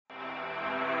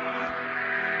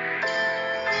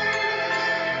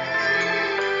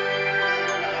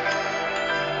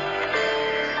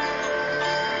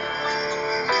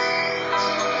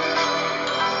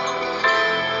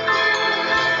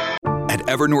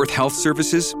Evernorth Health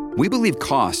Services, we believe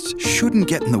costs shouldn't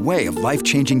get in the way of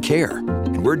life-changing care,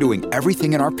 and we're doing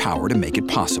everything in our power to make it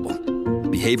possible.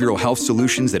 Behavioral health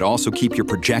solutions that also keep your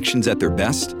projections at their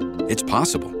best? It's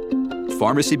possible.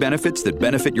 Pharmacy benefits that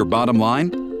benefit your bottom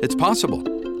line? It's possible.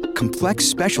 Complex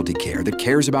specialty care that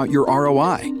cares about your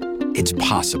ROI? It's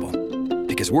possible.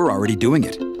 Because we're already doing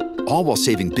it. All while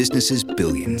saving businesses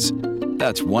billions.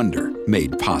 That's Wonder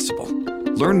made possible.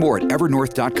 Learn more at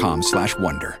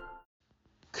evernorth.com/wonder.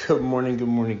 Good morning.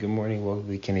 Welcome to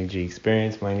the Kenny G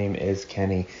Experience. My name is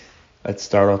Kenny. Let's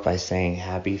start off by saying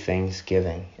happy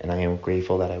Thanksgiving. And I am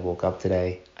grateful that I woke up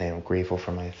today. I am grateful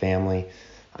for my family.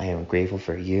 I am grateful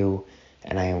for you.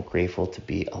 And I am grateful to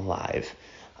be alive.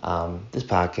 This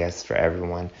podcast is for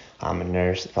everyone. I'm a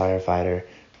nurse, firefighter,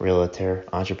 realtor,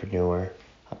 entrepreneur,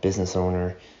 a business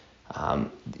owner.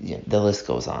 The list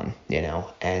goes on,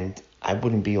 and I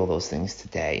wouldn't be all those things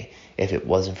today if it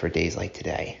wasn't for days like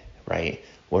today, right?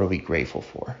 What are we grateful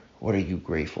for? What are you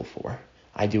grateful for?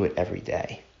 I do it every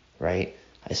day, right?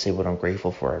 I say what I'm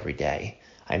grateful for every day.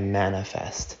 I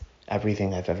manifest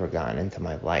everything I've ever gotten into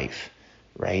my life,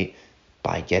 right?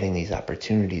 By getting these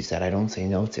opportunities that I don't say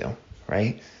no to,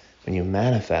 right? When you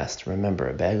manifest, remember,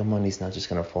 a bag of money is not just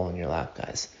going to fall in your lap,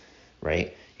 guys,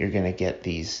 right? You're going to get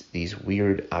these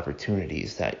weird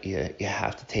opportunities that you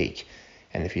have to take.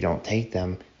 And if you don't take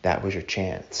them, that was your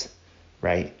chance,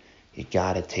 right? You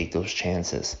got to take those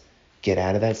chances. Get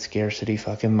out of that scarcity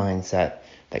fucking mindset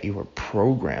that you were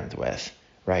programmed with,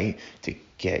 right? To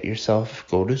get yourself,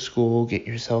 go to school, get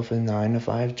yourself a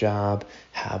 9-to-5 job,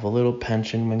 have a little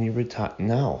pension when you retire.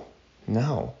 No.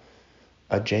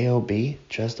 A job,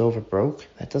 just over broke,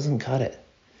 that doesn't cut it.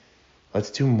 Let's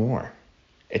do more.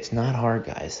 It's not hard,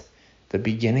 guys. The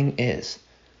beginning is.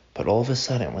 But all of a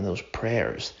sudden, when those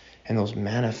prayers and those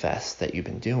manifests that you've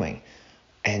been doing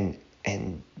and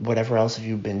whatever else have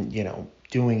you been,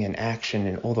 doing in action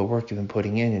and all the work you've been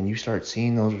putting in, and you start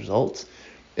seeing those results,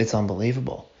 it's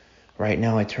unbelievable. Right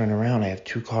now, I turn around, I have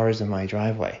 2 cars in my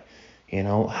driveway,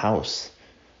 house,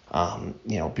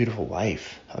 beautiful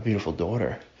wife, a beautiful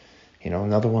daughter,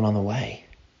 another one on the way.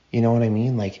 You know what I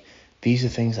mean? Like, these are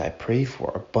things I prayed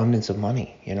for, abundance of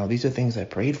money. These are things I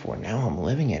prayed for. Now I'm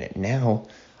living in it. Now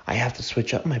I have to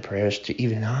switch up my prayers to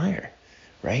even higher,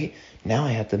 right? Now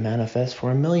I have to manifest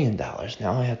for $1 million.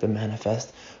 Now I have to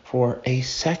manifest for a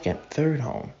second, third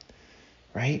home,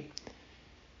 right?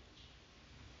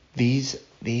 These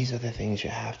are the things you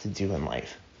have to do in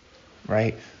life,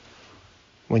 right?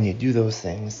 When you do those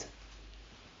things,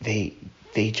 it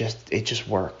just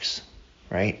works,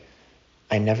 right?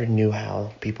 I never knew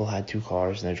how people had 2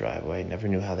 cars in their driveway. Never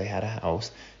knew how they had a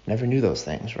house. Never knew those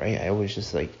things, right? I always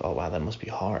just oh, wow, that must be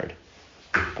hard.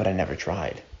 But I never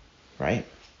tried, right?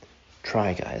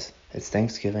 Try, guys. It's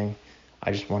Thanksgiving.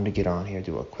 I just wanted to get on here,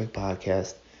 do a quick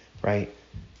podcast, right?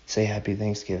 Say happy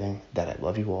Thanksgiving, that I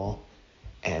love you all.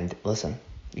 And listen,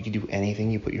 you can do anything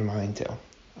you put your mind to,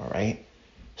 all right?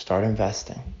 Start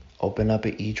investing. Open up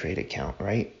an E-Trade account,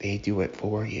 right? They do it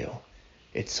for you.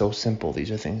 It's so simple. These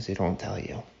are things they don't tell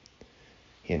you.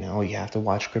 You have to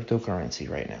watch cryptocurrency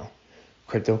right now.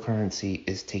 Cryptocurrency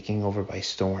is taking over by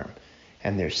storm,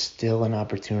 and there's still an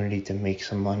opportunity to make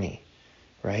some money,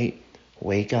 right?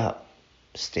 Wake up.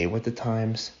 Stay with the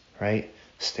times, right?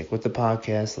 Stick with the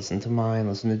podcast. Listen to mine.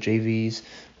 Listen to JV's.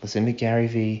 Listen to Gary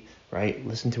V, right?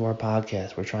 Listen to our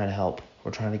podcast. We're trying to help.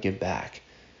 We're trying to give back.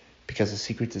 Because the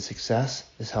secret to success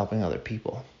is helping other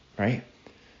people, right?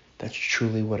 That's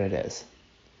truly what it is.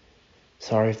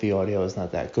 Sorry if the audio is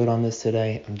not that good on this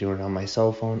today. I'm doing it on my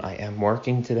cell phone. I am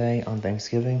working today on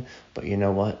Thanksgiving, but you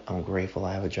know what? I'm grateful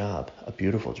I have a job, a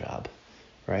beautiful job,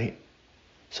 right?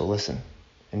 So listen,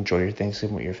 enjoy your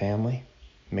Thanksgiving with your family.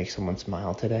 Make someone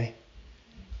smile today,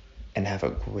 and have a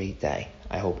great day.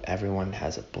 I hope everyone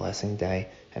has a blessing day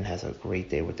and has a great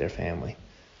day with their family.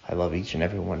 I love each and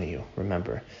every one of you.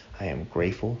 Remember, I am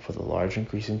grateful for the large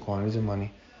increasing quantities of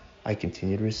money I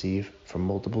continue to receive from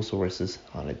multiple sources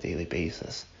on a daily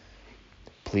basis.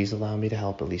 Please allow me to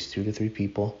help at least 2 to 3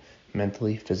 people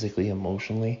mentally, physically,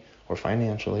 emotionally, or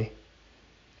financially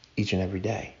each and every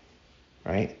day,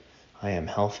 right? I am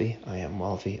healthy, I am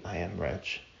wealthy, I am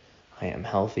rich. I am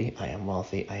healthy, I am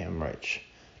wealthy, I am rich.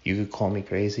 You could call me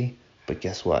crazy, but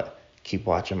guess what? Keep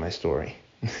watching my story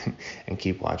and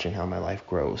keep watching how my life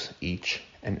grows each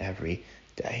and every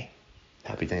day.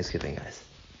 Happy Thanksgiving, guys.